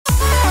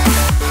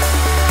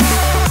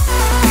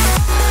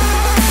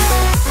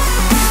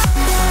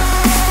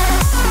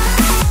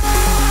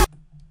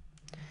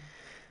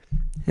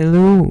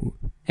Hello,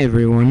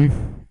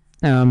 everyone.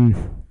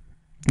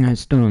 I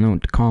still don't know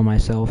what to call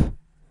myself.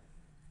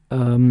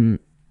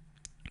 Um,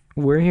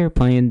 we're here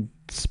playing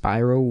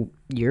Spyro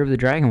Year of the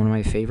Dragon, one of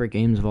my favorite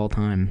games of all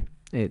time.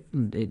 It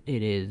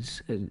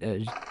is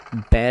as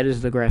bad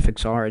as the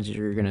graphics are, as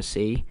you're gonna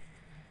see.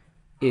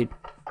 It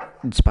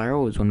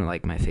Spyro was one of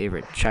like my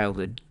favorite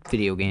childhood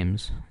video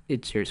games.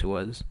 It seriously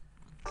was.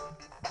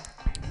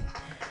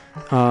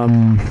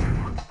 Um,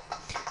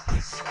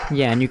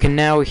 yeah, and you can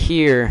now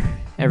hear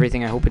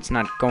everything. I hope it's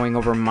not going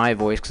over my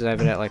voice because I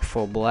have it at like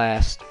full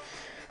blast.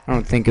 I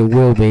don't think it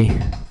will be.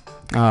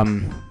 But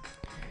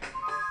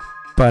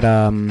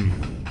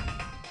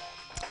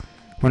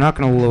we're not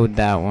gonna load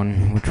that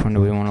one. Which one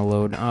do we want to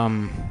load?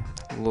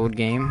 Load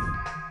game.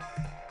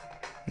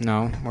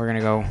 No, we're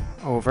gonna go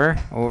over.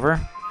 Oh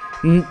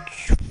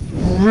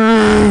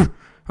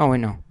wait,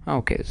 no.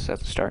 Okay, this is at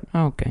the start.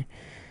 Okay.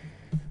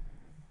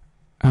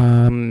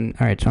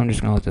 Alright, so I'm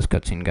just gonna let this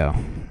cutscene go.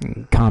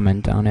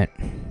 Comment on it.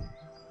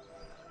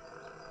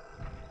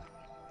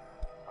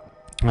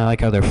 I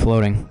like how they're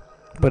floating.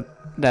 But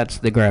that's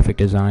the graphic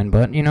design.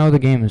 But, you know, the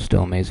game is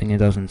still amazing. It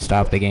doesn't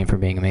stop the game from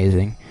being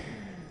amazing.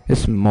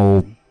 This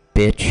mole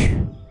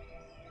bitch.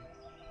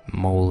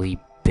 Moley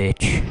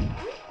bitch.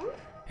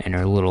 And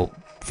her little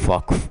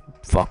fuck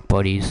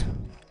buddies.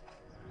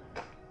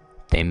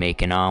 They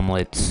making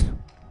omelets.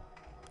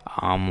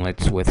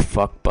 Omelets with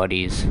fuck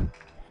buddies.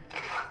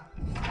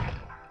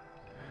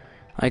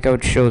 Like how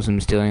it shows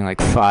them stealing like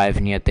 5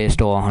 and yet they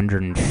stole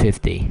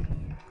 150.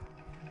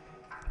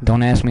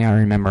 Don't ask me how I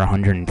remember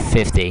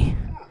 150.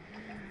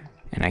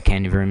 And I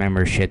can't even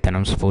remember shit that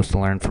I'm supposed to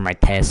learn for my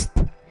test.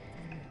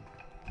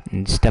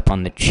 And step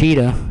on the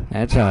cheetah.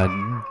 That's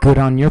good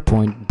on your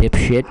point,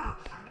 dipshit.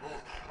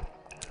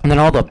 And then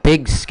all the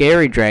big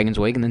scary dragons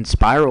wake, and then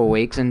Spyro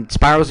awakes, and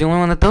Spyro's the only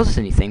one that does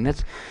anything.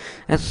 That's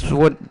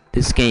what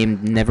this game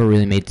never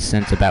really made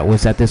sense about,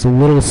 was that this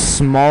little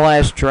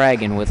small-ass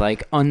dragon with,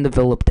 like,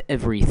 undeveloped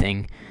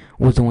everything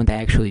was the one to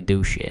actually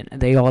do shit.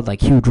 They all had,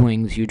 like, huge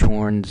wings, huge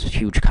horns,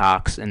 huge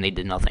cocks, and they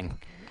did nothing.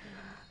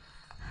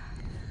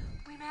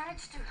 We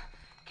managed to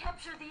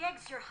capture the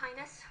eggs, Your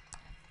Highness.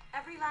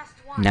 Every last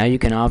one. Now you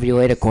can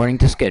ovulate according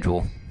to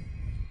schedule.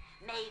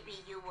 Maybe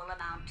you will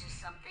amount to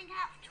something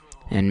after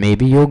all. And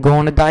maybe you'll go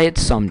on a diet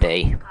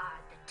someday. Guard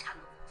the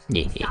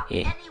tunnels. Stop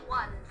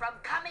anyone from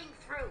coming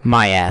through.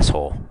 My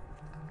asshole.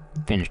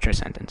 Finished her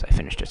sentence. I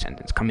finished her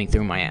sentence. Coming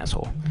through my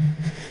asshole.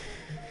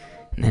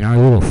 And then our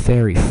little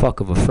fairy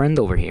fuck of a friend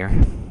over here.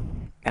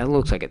 That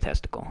looks like a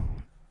testicle.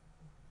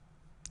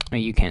 Oh,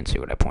 you can't see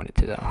what I pointed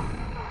to, though.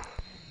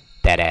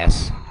 That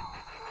ass.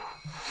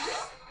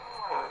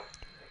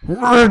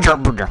 Where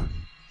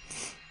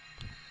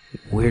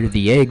are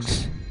the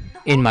eggs?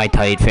 In my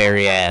tight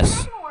fairy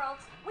ass.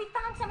 We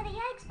found some of the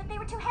eggs, but they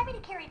were too heavy to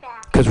carry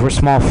back. Cause we're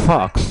small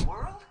fucks.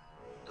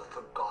 The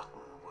forgotten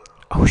world.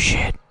 Oh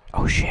shit.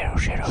 Oh shit, oh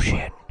shit, oh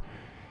shit.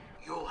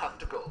 You'll have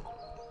to go.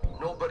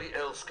 Nobody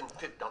else can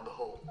fit down the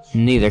holes.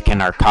 Neither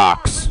can our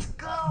cocks. Let's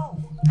go.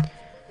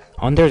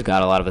 Hunter's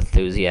got a lot of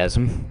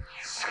enthusiasm.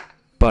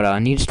 But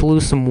needs to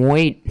lose some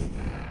weight.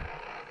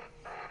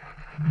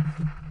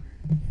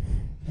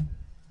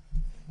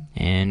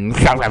 And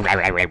Find the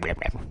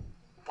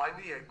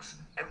eggs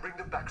and bring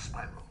them back,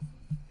 Spyro.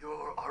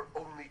 You're our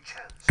only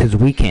chance. cause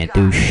we can't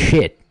do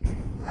shit.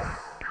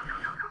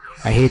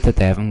 I hate that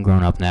they haven't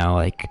grown up now.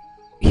 Like,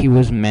 he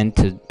was meant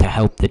to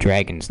help the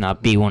dragons,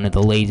 not be one of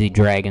the lazy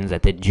dragons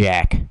that did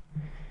Jack.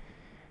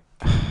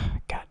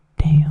 God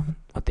damn,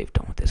 what they've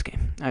done with this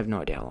game. I have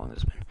no idea how long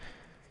this has been.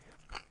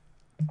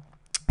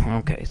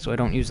 Okay, so I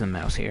don't use the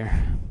mouse here.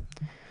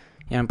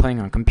 Yeah, I'm playing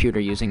on computer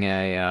using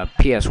a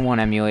PS1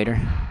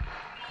 emulator.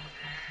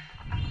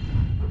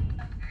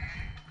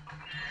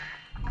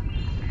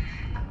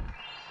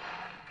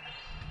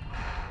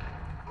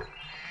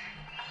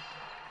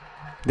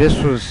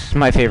 This was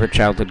my favorite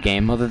childhood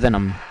game, other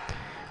than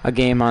a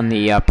game on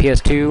the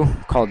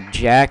PS2 called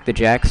Jak, the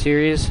Jak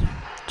series,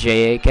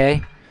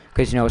 J-A-K,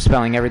 because, you know,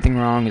 spelling everything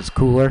wrong is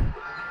cooler.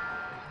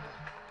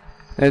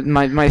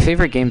 My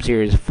favorite game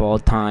series of all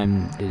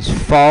time is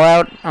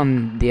Fallout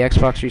on the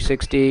Xbox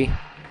 360.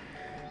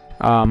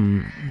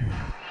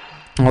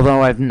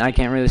 Although I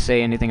can't really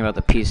say anything about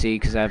the PC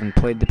because I haven't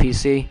played the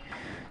PC.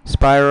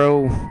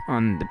 Spyro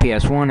on the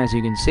PS1, as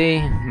you can see.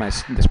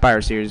 The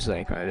Spyro series is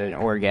like an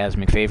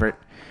orgasmic favorite.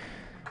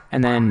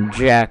 And then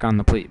Jak on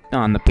the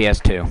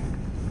PS2.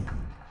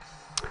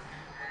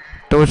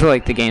 Those are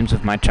like the games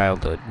of my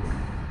childhood.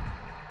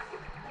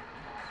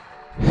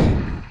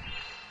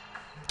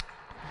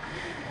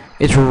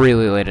 It's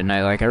really late at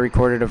night. Like, I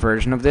recorded a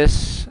version of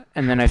this,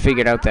 and then I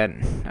figured out that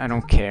I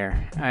don't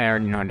care. I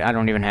already know I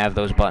don't even have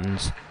those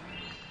buttons.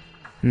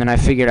 And then I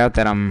figured out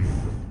that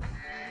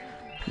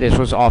this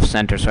was off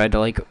center, so I had to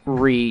like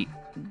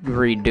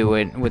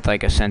redo it with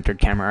like a centered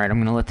camera. Alright, I'm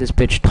gonna let this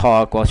bitch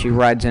talk while she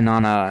rides in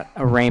on a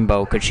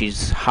rainbow because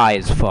she's high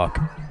as fuck.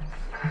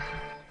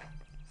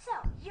 So,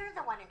 you're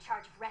the one in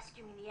charge of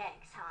rescuing the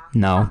eggs, huh?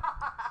 No.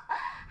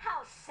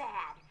 How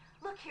sad.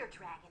 Look here,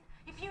 Dragon.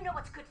 If If you know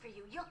what's good for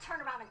you, you'll turn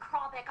around and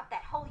crawl back up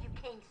that hole you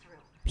came through.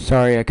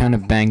 Sorry, I kind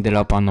of banged it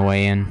up on the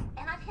way in.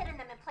 And I've hidden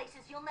them in places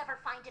you'll never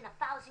find in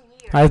 1,000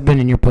 years. I've been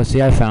in your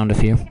pussy. I found a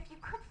few. Even if you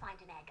could find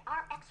an egg,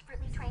 our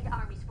expertly trained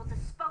armies will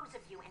dispose of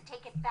you and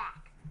take it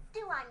back. Do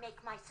I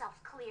make myself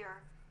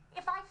clear?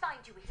 If I find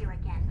you here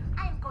again,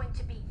 I am going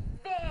to be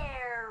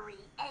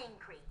very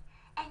angry.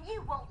 And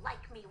you won't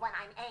like me when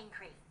I'm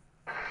angry.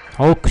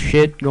 Hulk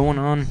shit going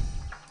on.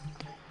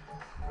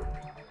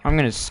 I'm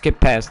gonna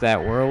skip past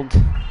that world.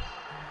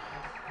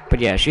 But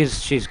yeah,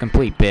 she's a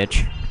complete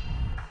bitch.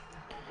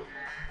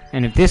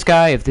 And if this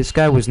guy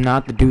was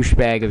not the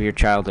douchebag of your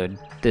childhood,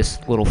 this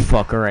little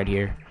fucker right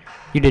here,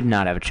 you did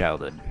not have a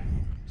childhood.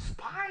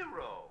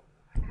 Spyro!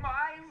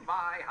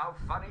 My, how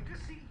funny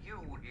to see you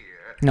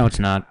here. No, it's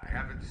not. I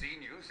haven't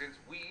seen you since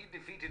we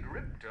defeated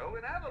Ripto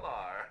in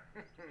Avalar.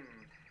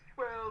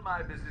 Well,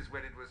 my business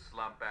went into a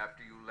slump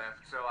after you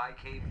left, so I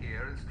came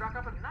here and struck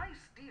up a nice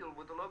deal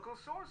with the local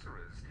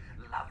sorceress.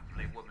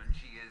 Lovely woman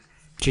she is.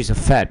 She's a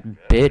fat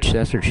bitch,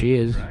 that's what she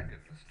is.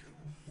 Dragons, too.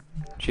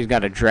 She's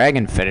got a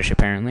dragon fetish,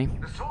 apparently.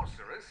 The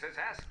sorceress has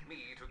asked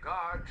me to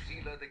guard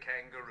Sheila the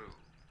kangaroo.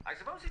 I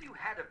suppose if you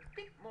had a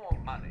bit more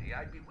money,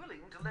 I'd be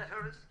willing to let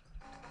her as...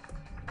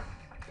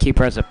 Keep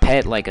her as a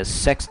pet, like a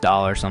sex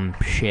doll or some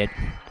shit.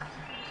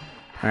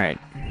 Alright.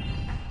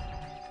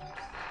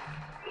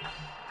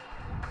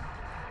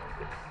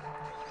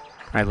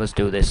 Alright, let's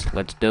do this.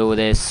 Let's do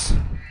this.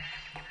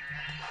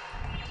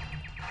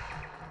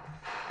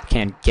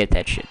 Can't get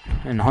that shit.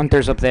 And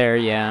Hunter's up there.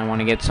 Yeah, I want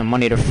to get some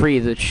money to free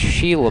the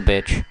Sheila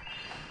bitch.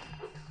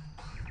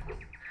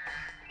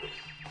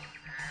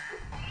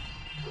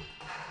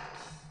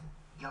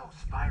 Yo,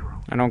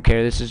 Spyro. I don't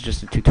care. This is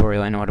just a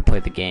tutorial. I know how to play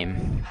the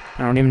game.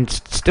 I don't even...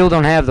 Still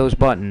don't have those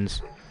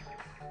buttons.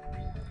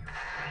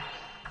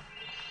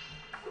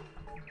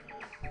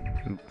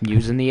 I'm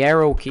using the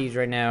arrow keys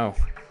right now.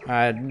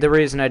 The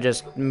reason I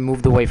just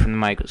moved away from the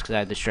mic was because I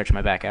had to stretch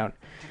my back out.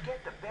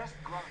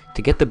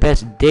 To get the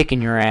best dick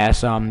in your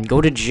ass, go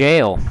to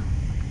jail.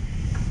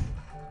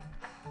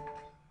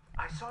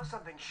 I saw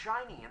something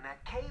shiny in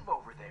that cave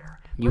over there.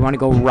 You want to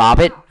go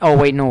rob it? Oh,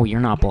 wait, no, you're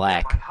not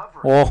black.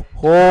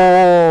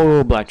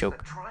 Oh, black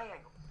joke.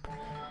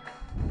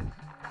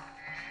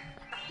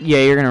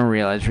 Yeah, you're gonna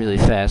realize really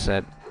fast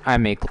that I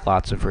make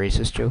lots of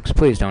racist jokes.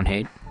 Please don't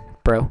hate,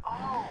 bro.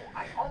 Oh,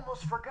 I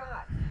almost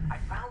forgot. I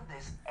found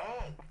this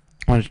egg.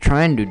 I was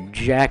trying to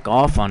jack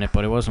off on it,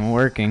 but it wasn't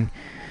working.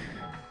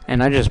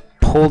 And I just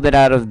pulled it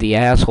out of the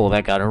asshole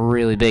that got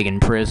really big in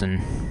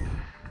prison.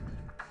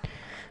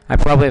 I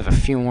probably have a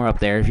few more up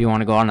there. If you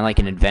want to go on like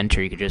an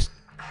adventure, you could just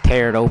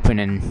tear it open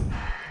and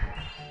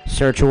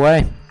search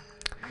away.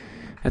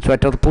 That's what I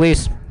told the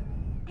police.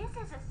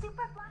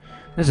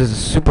 This is a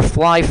super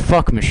fly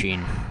fuck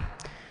machine.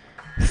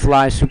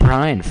 Fly super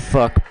high and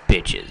fuck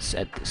bitches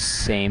at the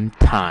same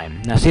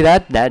time. Now see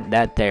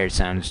that there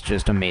sounds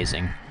just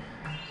amazing.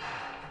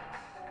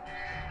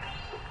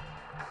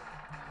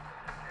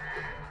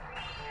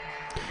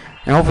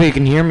 And hopefully you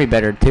can hear me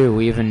better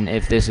too, even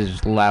if this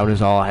is loud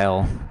as all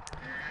hell.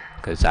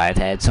 Because I've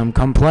had some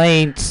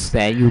complaints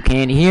that you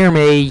can't hear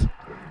me.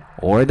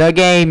 Or the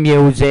game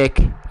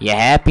music. You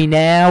happy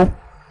now?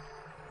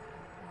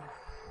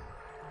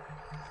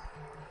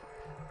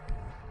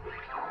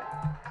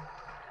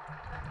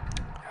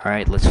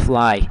 Alright, let's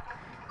fly.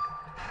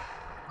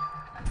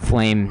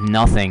 Flame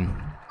nothing.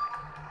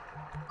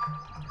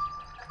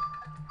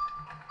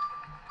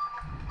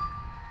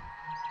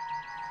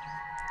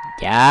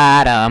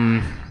 Got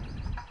him.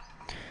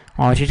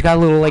 Oh, she's got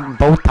little like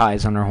bow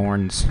ties on her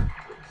horns.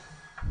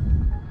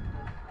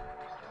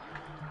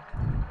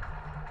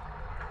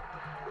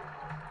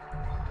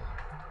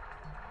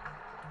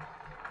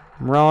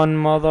 Run,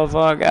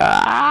 motherfucker!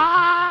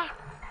 Ah!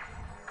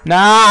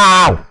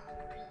 No!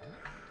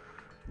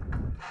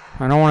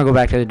 I don't want to go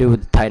back to the dude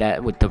with the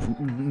tight with the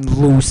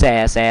loose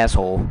ass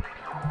asshole.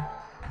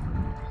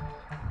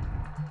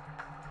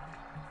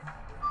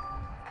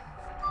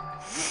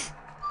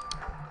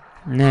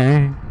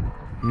 No,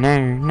 no,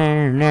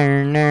 no,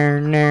 no, no, no,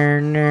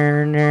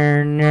 no,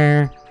 no,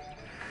 no.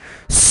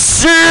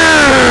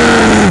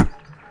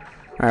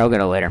 Alright, I'll get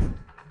it later.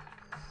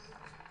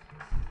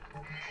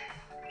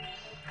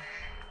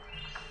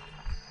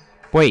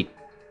 Wait,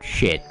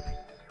 shit.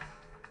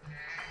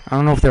 I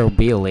don't know if there will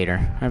be a later.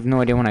 I have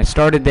no idea when I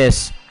started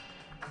this.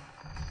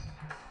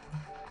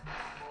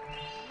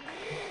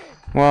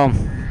 Well,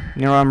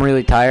 you know, I'm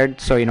really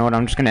tired, so you know what,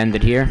 I'm just gonna end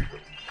it here.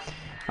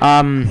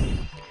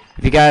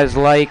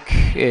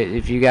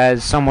 If you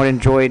guys somewhat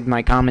enjoyed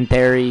my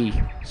commentary,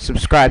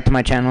 subscribe to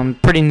my channel. I'm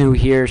pretty new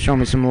here. Show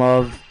me some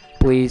love,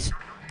 please.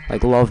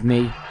 Like, love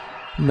me.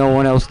 No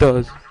one else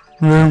does.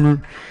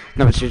 No,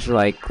 it's just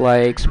like,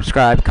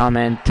 subscribe,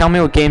 comment. Tell me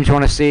what games you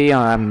want to see.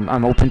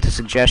 I'm open to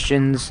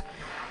suggestions.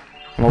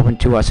 I'm open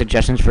to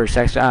suggestions for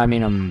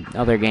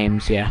other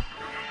games, yeah.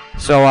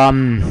 So,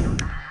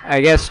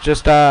 I guess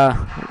just,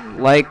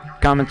 like,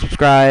 comment,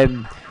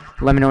 subscribe.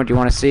 Let me know what you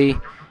want to see.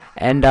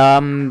 And,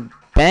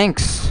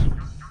 thanks.